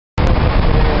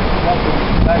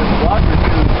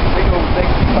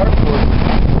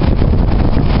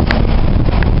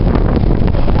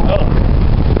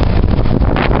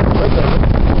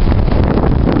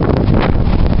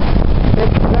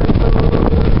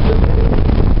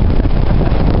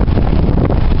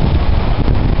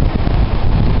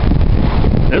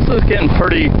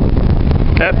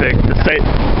epic to say.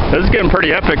 This is getting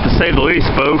pretty epic to say the least,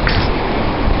 folks.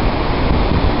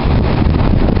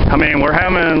 I mean, we're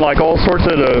having like all sorts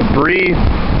of debris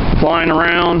flying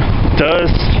around,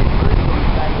 dust,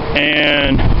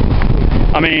 and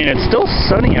I mean, it's still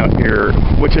sunny out here,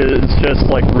 which is just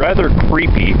like rather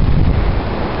creepy.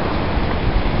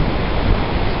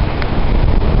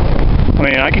 I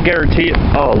mean, I can guarantee it.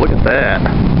 Oh, look at that.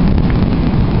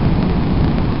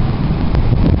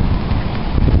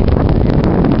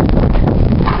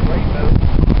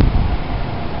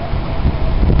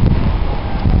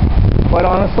 Quite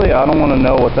honestly, I don't want to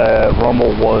know what that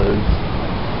rumble was.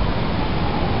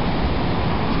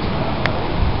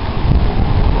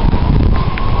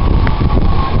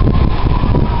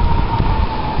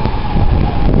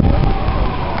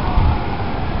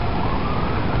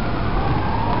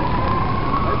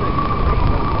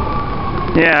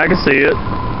 Yeah, I can see it.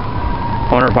 I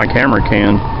wonder if my camera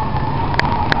can.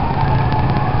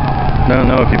 I don't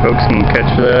know if you folks can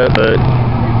catch that, but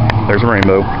there's a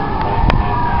rainbow.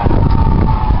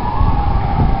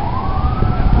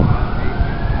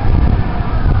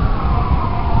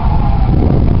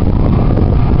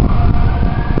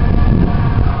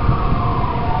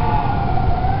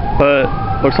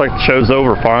 But looks like the show's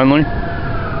over finally.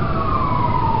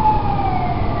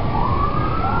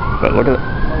 But look at it.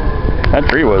 That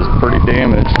tree was pretty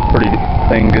damaged, pretty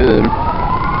dang good.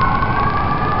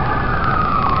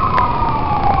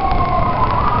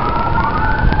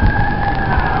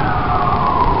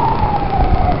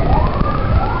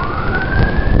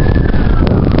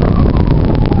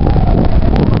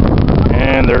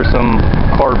 And there's some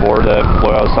cardboard that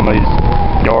blew out of somebody's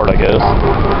yard, I guess.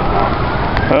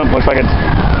 Oh, looks like it's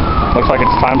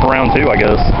time for round 2, I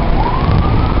guess.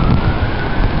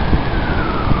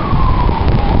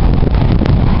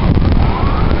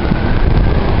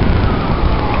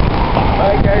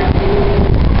 Okay.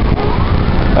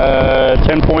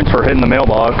 10 points for hitting the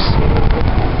mailbox.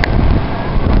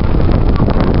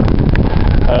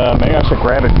 Maybe I should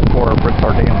grab it before it rips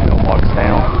our damn mailbox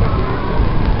down.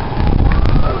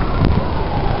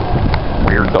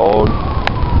 Weird dog.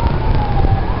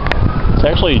 It's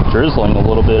actually drizzling a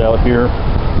little bit out here.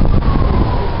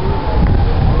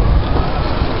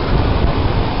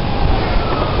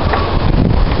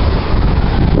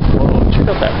 Whoa, check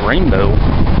out that rainbow.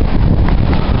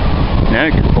 Now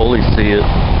you can fully see it.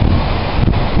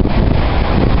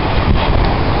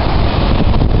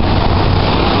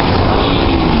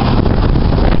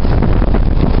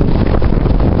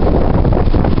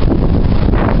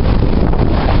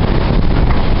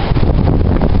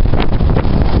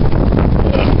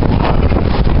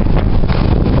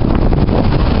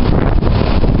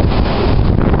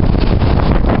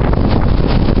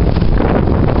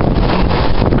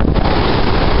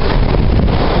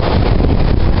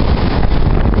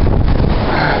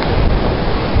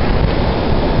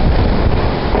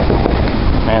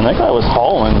 Man, that guy was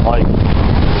hauling like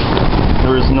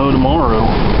there is no tomorrow.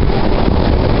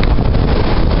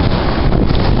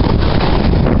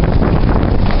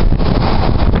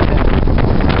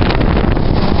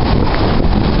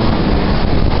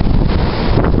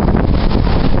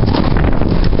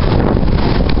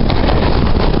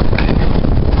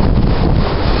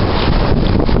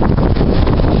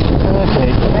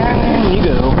 Okay, there you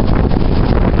go.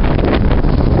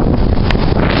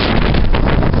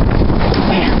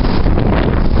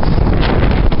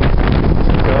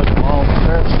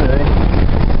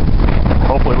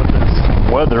 Hopefully with this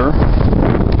weather,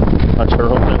 I sure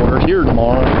hope that we're here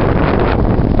tomorrow.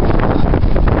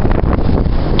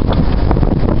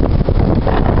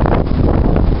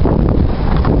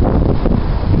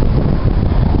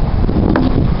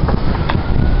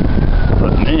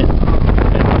 But man,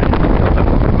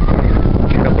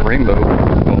 check out the rainbow.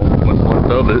 Well, what's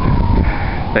left of it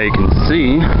that you can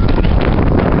see.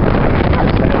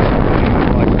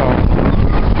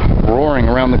 Roaring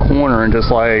around the corner and just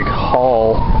like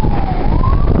haul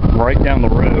right down the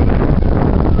road.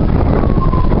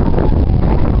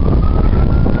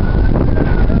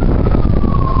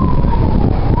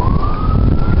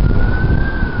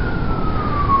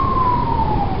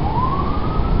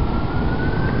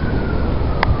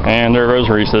 And there goes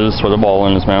Reese's with a ball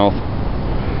in his mouth.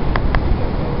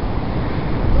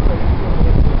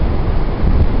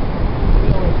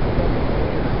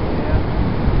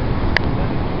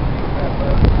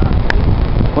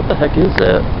 What the heck is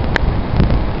that?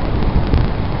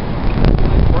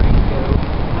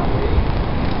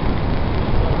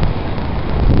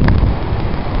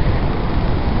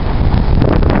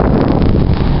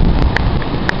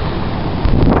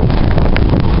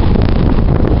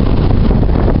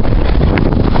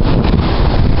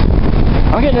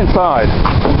 I inside.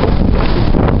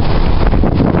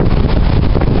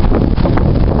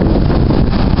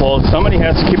 Well, somebody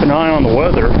has to keep an eye on the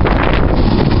weather.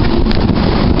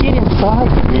 Get inside,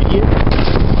 you idiot.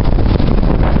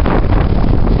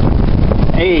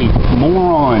 Hey,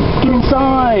 moron, get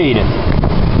inside.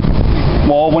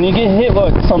 Well, when you get hit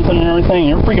with something and everything,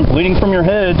 you're freaking bleeding from your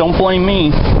head, don't blame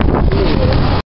me.